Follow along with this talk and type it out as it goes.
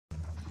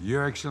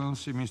Your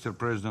Excellency, Mr.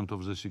 President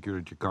of the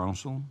Security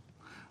Council,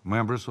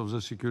 members of the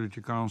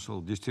Security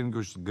Council,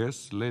 distinguished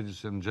guests,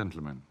 ladies and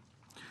gentlemen.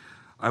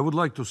 I would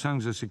like to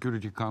thank the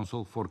Security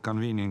Council for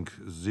convening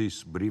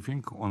this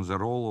briefing on the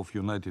role of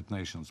United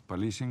Nations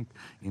policing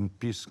in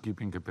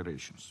peacekeeping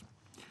operations.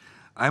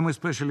 I am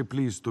especially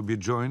pleased to be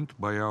joined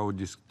by our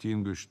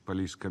distinguished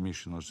police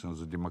commissioners in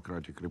the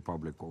Democratic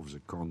Republic of the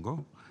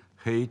Congo,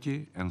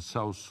 Haiti, and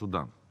South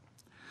Sudan.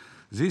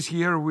 This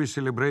year we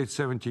celebrate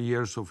 70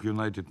 years of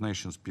United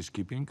Nations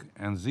peacekeeping,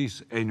 and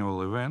this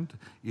annual event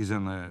is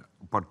an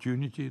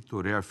opportunity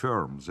to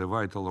reaffirm the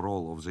vital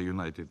role of the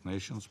United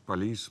Nations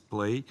police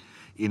play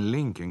in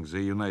linking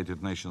the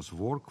United Nations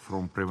work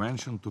from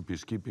prevention to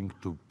peacekeeping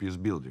to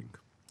peacebuilding.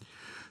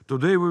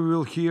 Today we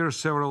will hear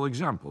several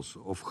examples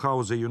of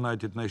how the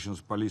United Nations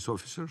police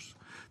officers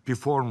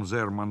perform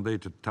their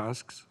mandated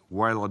tasks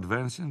while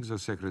advancing the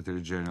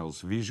Secretary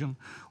General's vision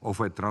of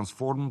a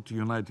transformed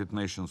United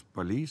Nations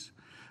police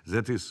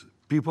that is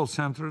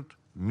people-centered,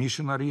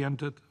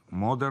 mission-oriented,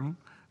 modern,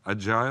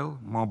 agile,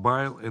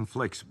 mobile, and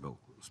flexible,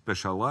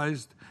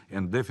 specialized,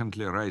 and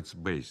definitely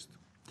rights-based.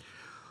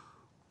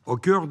 Au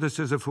cœur de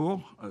ces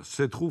efforts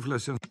se trouve la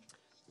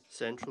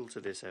Central to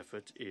this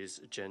effort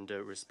is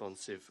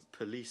gender-responsive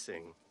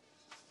policing.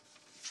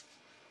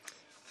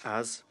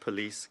 As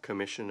Police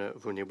Commissioner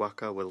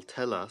Vuniwaka will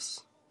tell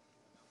us,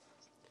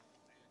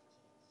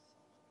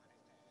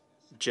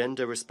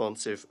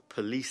 gender-responsive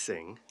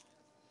policing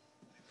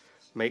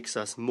makes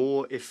us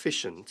more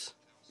efficient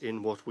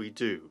in what we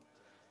do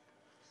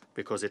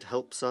because it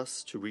helps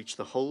us to reach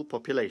the whole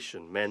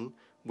population, men,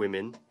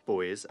 women,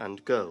 boys,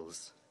 and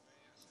girls.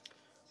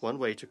 One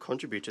way to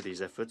contribute to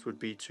these efforts would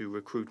be to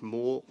recruit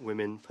more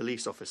women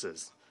police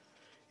officers.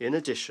 In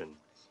addition,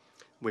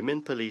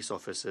 women police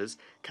officers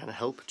can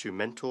help to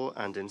mentor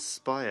and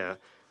inspire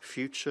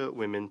future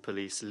women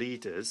police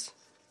leaders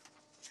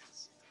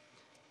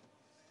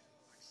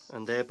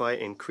and thereby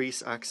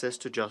increase access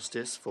to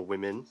justice for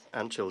women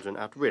and children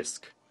at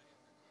risk,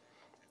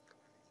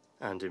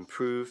 and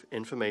improve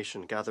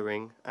information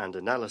gathering and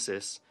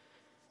analysis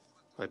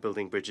by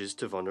building bridges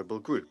to vulnerable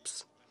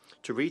groups.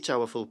 To reach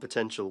our full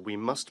potential, we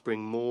must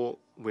bring more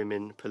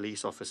women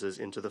police officers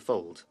into the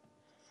fold.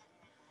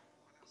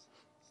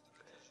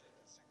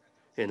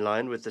 In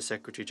line with the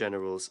Secretary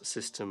General's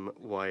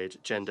system-wide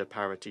gender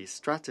parity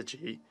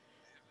strategy,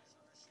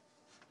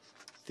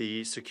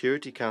 the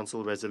Security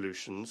Council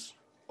resolutions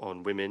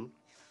on women,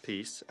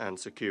 peace and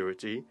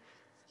security,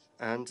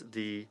 and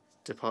the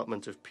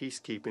Department of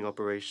Peacekeeping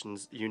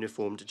Operations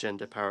Uniformed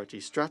Gender Parity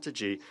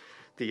Strategy,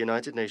 the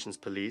United Nations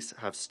Police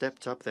have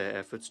stepped up their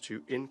efforts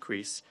to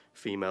increase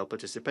female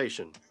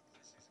participation.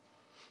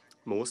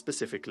 More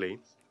specifically,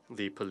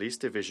 the Police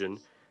Division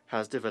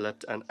has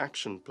developed an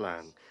action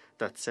plan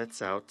that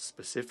sets out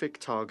specific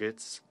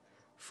targets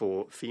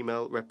for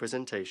female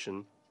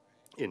representation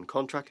in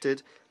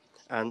contracted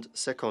and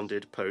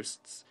seconded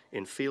posts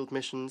in field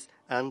missions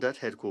and at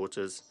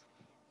headquarters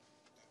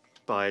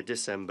by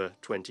December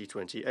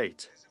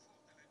 2028.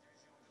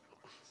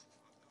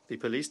 The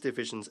Police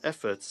Division's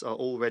efforts are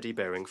already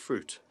bearing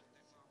fruit.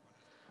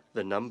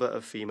 The number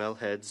of female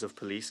heads of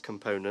police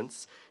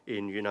components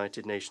in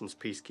United Nations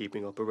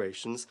peacekeeping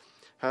operations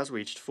has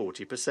reached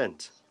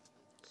 40%.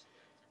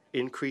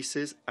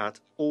 Increases at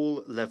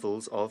all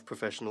levels of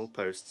professional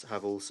posts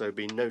have also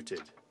been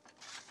noted.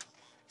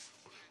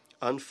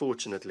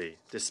 Unfortunately,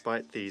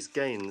 despite these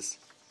gains,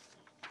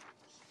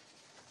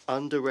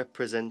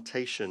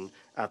 underrepresentation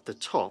at the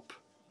top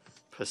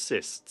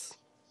persists.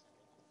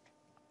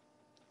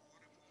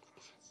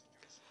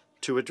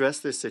 To address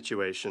this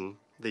situation,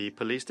 the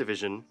Police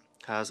Division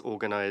has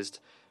organized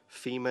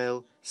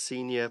female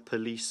senior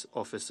police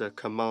officer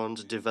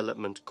command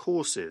development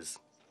courses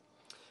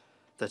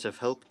that have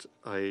helped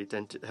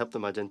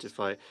them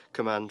identify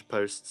command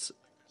posts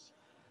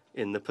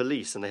in the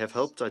police, and they have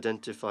helped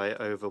identify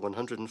over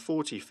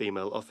 140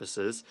 female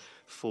officers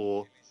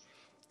for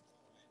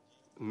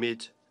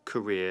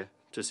mid-career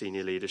to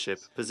senior leadership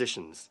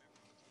positions.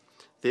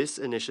 This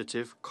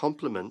initiative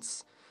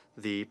complements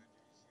the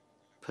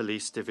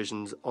Police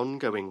Division's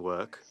ongoing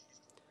work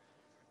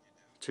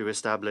to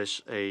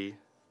establish a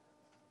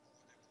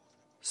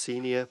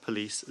senior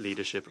police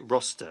leadership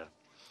roster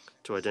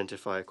to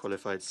identify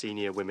qualified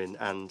senior women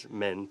and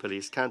men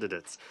police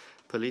candidates.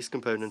 Police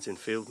components in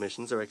field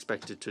missions are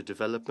expected to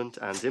develop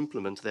and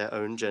implement their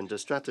own gender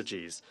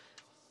strategies.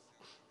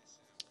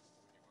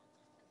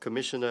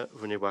 Commissioner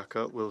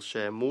Vuniwaka will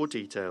share more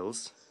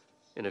details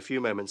in a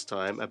few moments'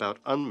 time about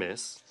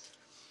UNMISS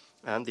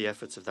and the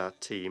efforts of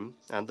that team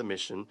and the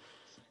mission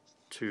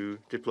to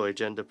deploy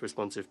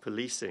gender-responsive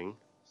policing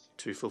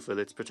to fulfill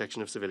its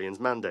protection of civilians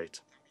mandate.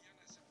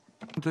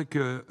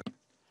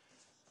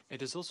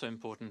 It is also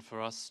important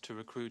for us to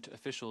recruit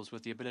officials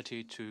with the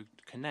ability to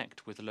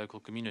connect with the local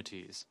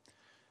communities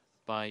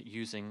by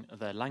using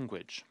their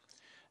language.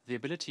 The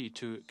ability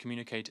to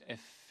communicate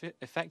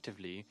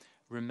effectively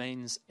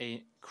remains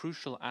a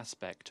crucial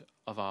aspect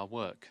of our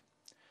work.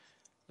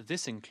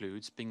 This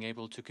includes being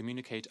able to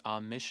communicate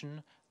our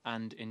mission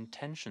and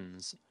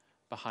intentions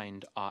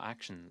behind our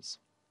actions.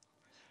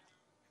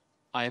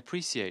 I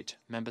appreciate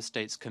Member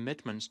States'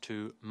 commitment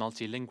to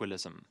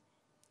multilingualism,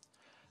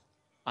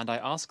 and I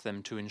ask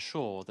them to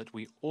ensure that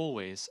we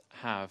always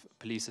have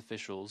police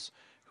officials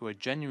who are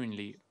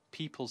genuinely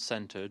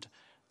people-centered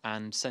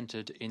and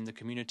centered in the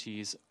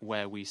communities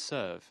where we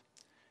serve,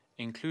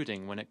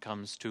 including when it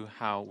comes to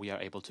how we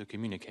are able to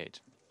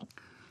communicate.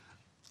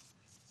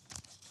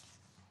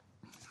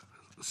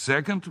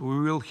 Second, we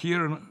will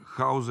hear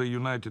how the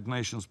United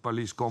Nations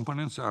police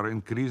components are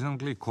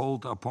increasingly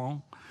called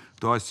upon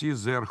to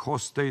assist their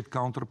host state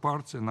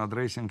counterparts in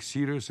addressing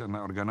serious and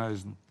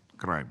organized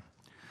crime.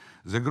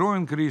 The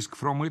growing risks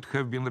from it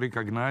have been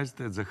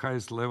recognized at the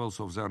highest levels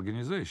of the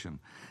organization,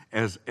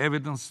 as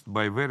evidenced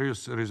by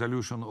various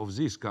resolutions of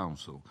this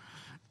Council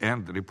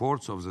and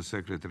reports of the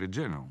Secretary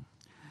General.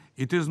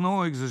 It is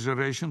no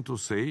exaggeration to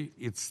say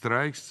it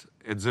strikes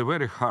at the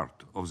very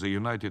heart of the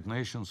United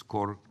Nations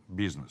core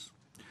business.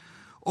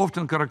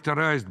 Often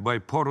characterized by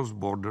porous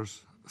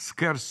borders,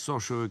 scarce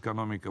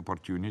socio-economic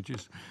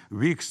opportunities,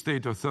 weak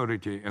state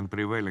authority and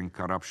prevailing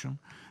corruption,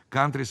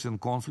 countries in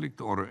conflict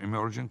or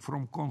emerging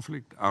from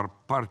conflict are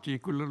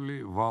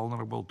particularly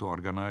vulnerable to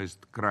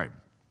organized crime.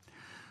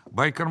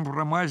 By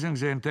compromising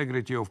the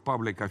integrity of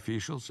public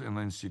officials and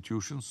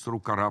institutions through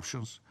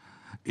corruptions,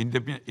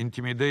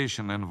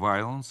 intimidation and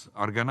violence,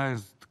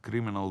 organized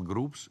criminal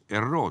groups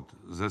erode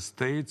the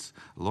state's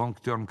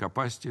long-term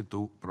capacity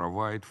to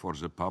provide for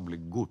the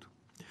public good.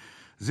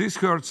 This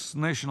hurts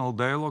national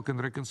dialogue and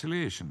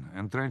reconciliation,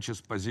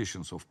 entrenches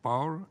positions of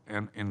power,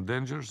 and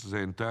endangers the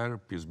entire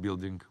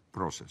peace-building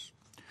process.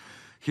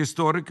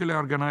 Historically,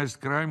 organized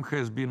crime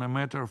has been a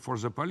matter for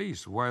the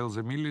police, while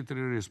the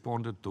military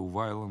responded to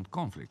violent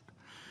conflict.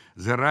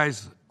 The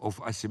rise of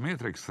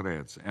asymmetric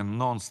threats and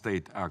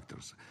non-state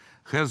actors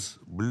has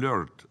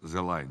blurred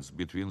the lines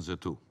between the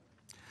two.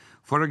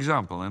 For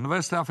example, in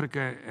West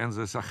Africa and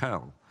the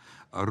Sahel,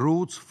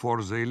 routes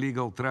for the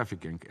illegal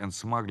trafficking and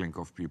smuggling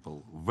of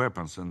people,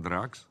 weapons, and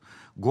drugs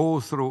go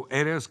through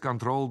areas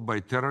controlled by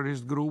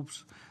terrorist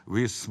groups,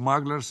 with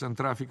smugglers and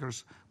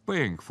traffickers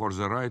paying for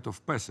the right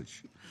of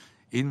passage.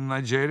 In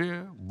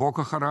Nigeria,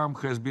 Boko Haram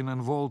has been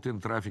involved in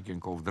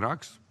trafficking of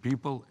drugs,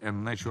 people,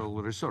 and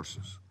natural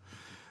resources.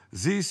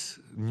 This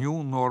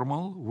new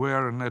normal,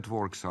 where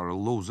networks are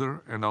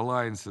looser and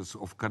alliances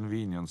of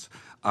convenience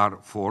are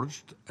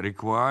forged,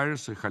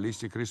 requires a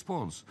holistic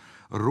response,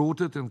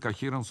 rooted in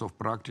coherence of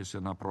practice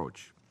and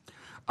approach.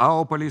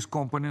 Our police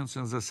components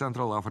in the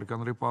Central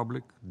African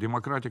Republic,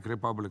 Democratic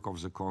Republic of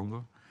the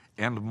Congo,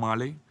 and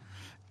Mali,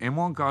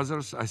 among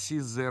others,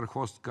 assist their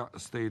host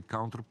state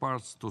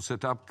counterparts to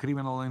set up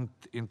criminal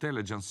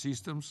intelligence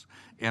systems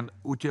and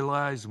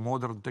utilize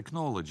modern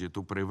technology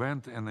to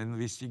prevent and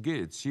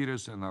investigate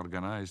serious and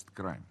organized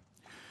crime.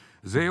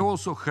 They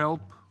also help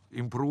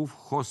improve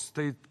host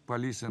state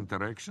police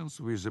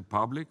interactions with the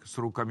public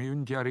through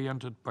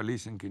community-oriented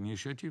policing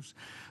initiatives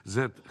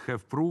that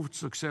have proved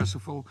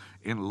successful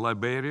in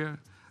Liberia,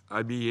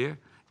 Abia,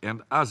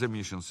 and other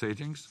mission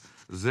settings,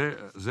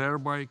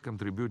 thereby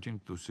contributing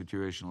to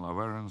situational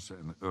awareness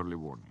and early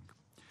warning.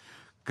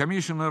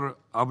 Commissioner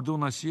Abdou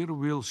Nasir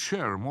will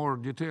share more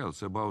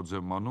details about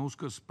the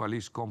MONUSCO's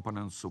police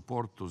component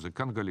support to the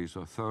Congolese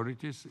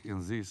authorities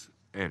in this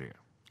area.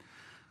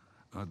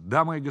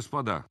 Дамы и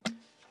господа.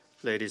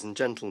 Ladies and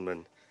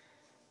gentlemen,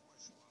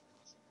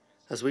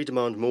 as we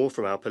demand more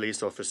from our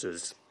police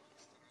officers,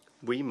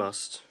 we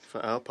must, for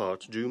our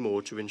part, do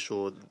more to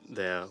ensure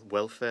their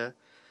welfare,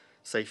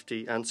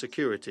 safety and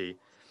security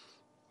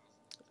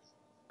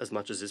as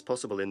much as is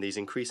possible in these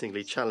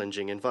increasingly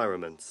challenging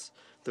environments.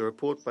 The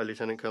report by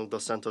Lieutenant Colonel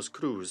Dos Santos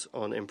Cruz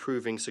on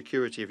improving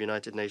security of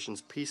United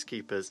Nations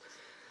peacekeepers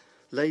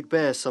laid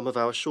bare some of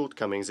our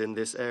shortcomings in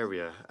this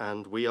area,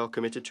 and we are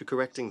committed to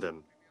correcting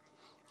them.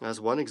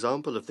 As one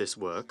example of this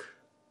work,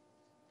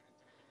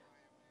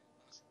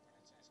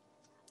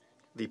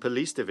 the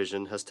Police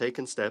Division has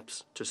taken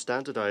steps to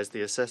standardize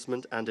the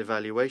assessment and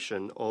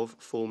evaluation of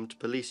formed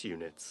police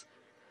units,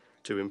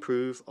 to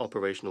improve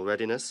operational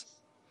readiness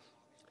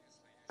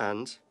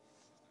and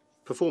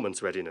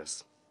performance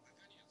readiness.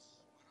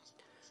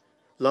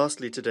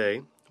 Lastly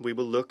today, we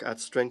will look at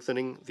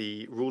strengthening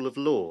the rule of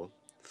law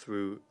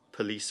through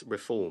police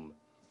reform.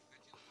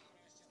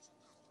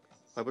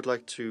 I would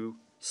like to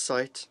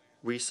cite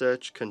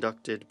research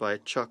conducted by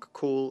Chuck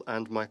Call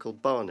and Michael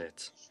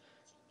Barnett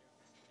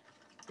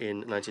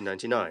in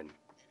 1999.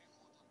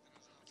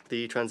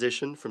 The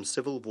transition from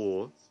civil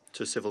war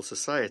to civil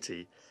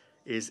society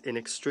is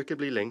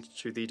inextricably linked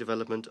to the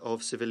development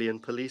of civilian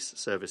police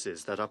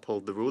services that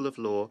uphold the rule of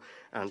law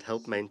and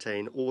help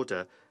maintain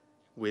order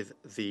with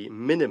the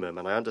minimum,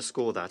 and I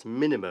underscore that,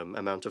 minimum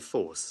amount of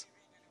force.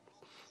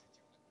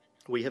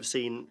 We have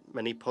seen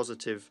many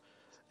positive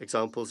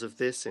examples of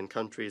this in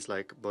countries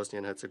like Bosnia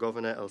and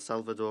Herzegovina, El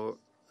Salvador,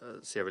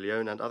 Sierra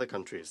Leone, and other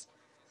countries.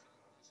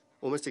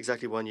 Almost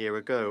exactly 1 year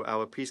ago,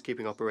 our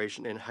peacekeeping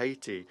operation in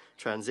Haiti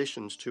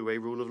transitioned to a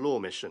rule of law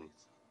mission.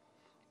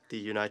 The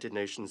United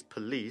Nations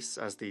Police,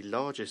 as the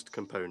largest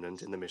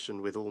component in the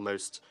mission with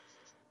almost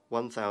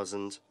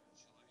 1,000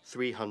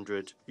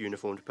 300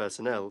 uniformed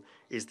personnel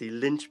is the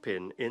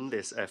linchpin in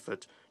this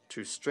effort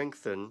to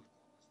strengthen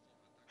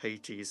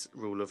Haiti's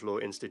rule of law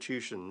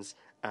institutions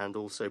and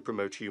also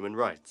promote human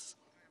rights.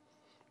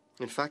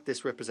 In fact,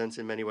 this represents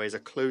in many ways a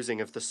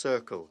closing of the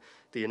circle.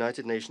 The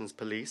United Nations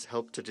Police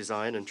helped to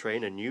design and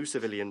train a new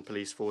civilian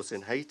police force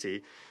in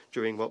Haiti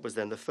during what was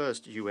then the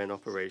first UN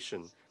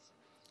operation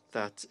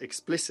that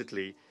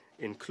explicitly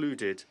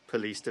included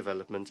police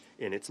development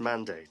in its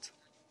mandate.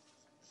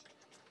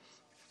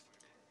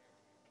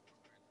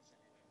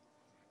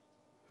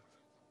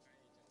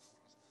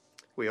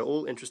 We are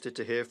all interested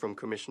to hear from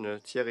Commissioner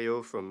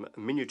Thierriot from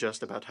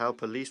Minujust about how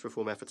police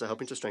reform efforts are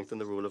helping to strengthen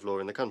the rule of law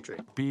in the country.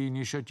 The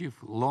initiative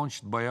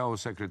launched by our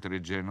Secretary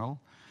General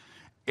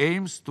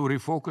aims to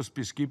refocus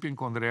peacekeeping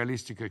on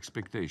realistic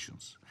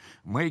expectations,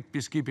 make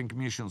peacekeeping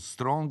missions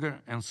stronger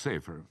and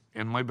safer,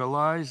 and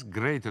mobilize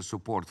greater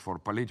support for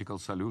political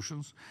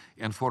solutions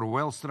and for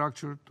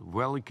well-structured,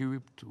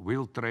 well-equipped,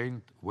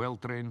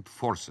 well-trained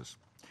forces.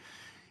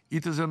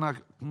 It is an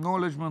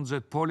acknowledgement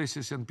that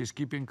policies and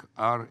peacekeeping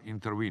are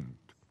intertwined.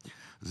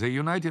 The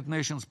United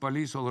Nations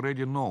Police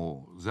already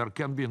know there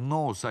can be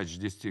no such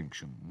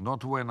distinction,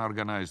 not when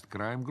organized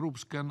crime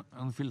groups can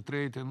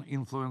infiltrate and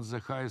influence the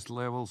highest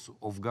levels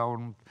of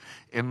government,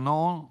 and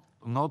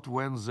not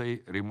when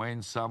they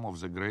remain some of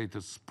the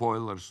greatest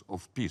spoilers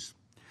of peace.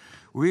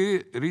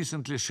 We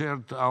recently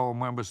shared our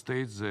member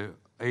states the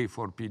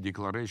A4P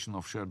Declaration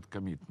of Shared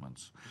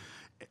Commitments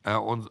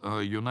on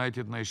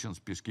United Nations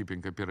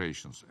peacekeeping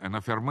operations, an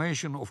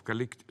affirmation of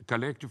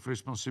collective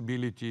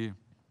responsibility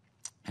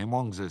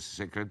among the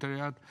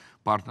Secretariat,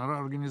 partner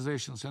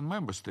organizations and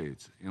member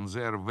states in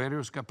their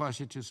various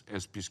capacities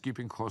as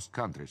peacekeeping host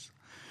countries,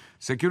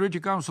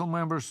 Security Council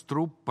members,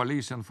 troop,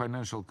 police and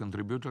financial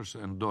contributors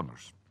and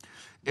donors.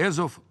 As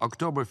of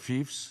October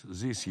 5th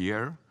this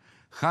year,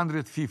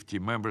 150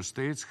 member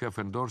states have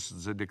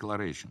endorsed the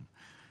declaration.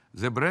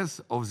 The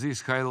breadth of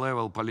this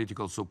high-level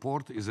political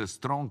support is a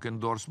strong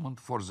endorsement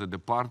for the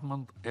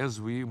department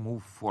as we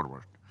move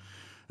forward.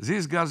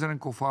 This gathering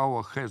of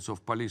our heads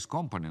of police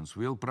components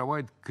will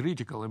provide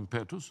critical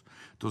impetus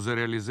to the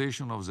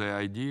realization of the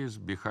ideas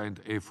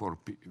behind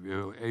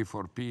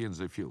A4P in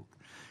the field.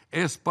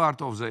 As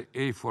part of the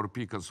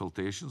A4P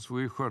consultations,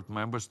 we heard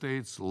member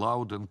states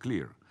loud and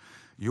clear.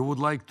 You would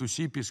like to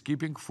see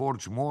peacekeeping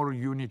forge more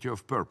unity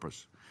of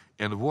purpose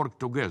and work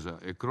together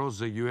across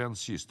the UN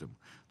system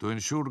to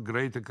ensure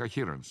greater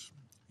coherence.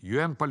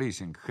 UN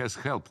policing has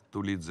helped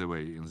to lead the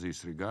way in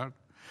this regard,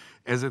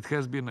 as it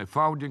has been a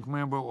founding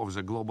member of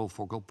the Global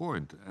Focal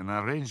Point, an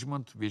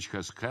arrangement which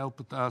has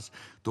helped us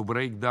to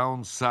break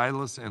down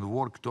silos and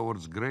work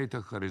towards greater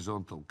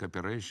horizontal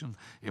cooperation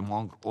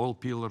among all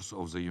pillars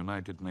of the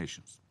United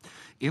Nations.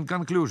 In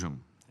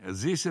conclusion,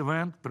 this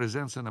event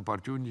presents an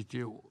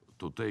opportunity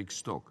to take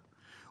stock.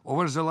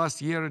 Over the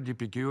last year,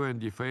 DPQ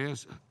and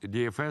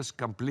DFS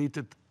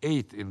completed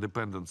 8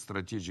 independent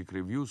strategic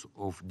reviews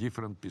of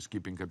different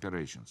peacekeeping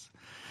operations.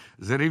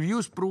 The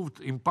reviews proved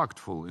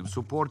impactful in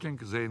supporting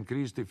the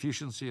increased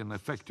efficiency and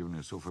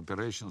effectiveness of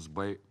operations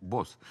by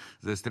both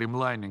the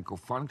streamlining of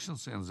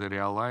functions and the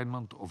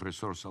realignment of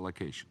resource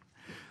allocation.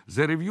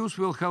 The reviews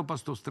will help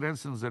us to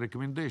strengthen the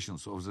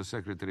recommendations of the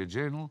Secretary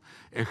General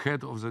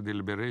ahead of the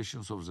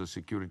deliberations of the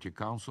Security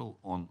Council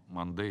on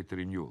mandate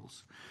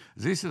renewals.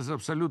 This is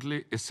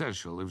absolutely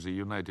essential if the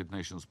United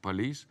Nations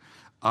Police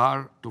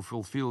are to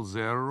fulfill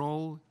their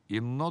role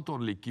in not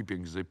only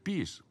keeping the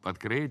peace, but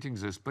creating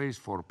the space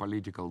for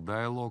political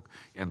dialogue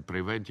and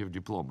preventive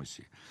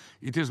diplomacy.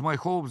 It is my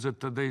hope that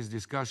today's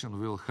discussion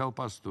will help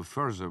us to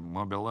further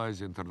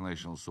mobilize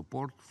international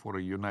support for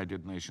a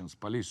United Nations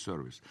Police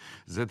Service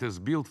that is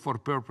built for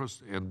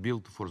purpose and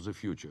built for the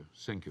future.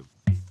 Thank you.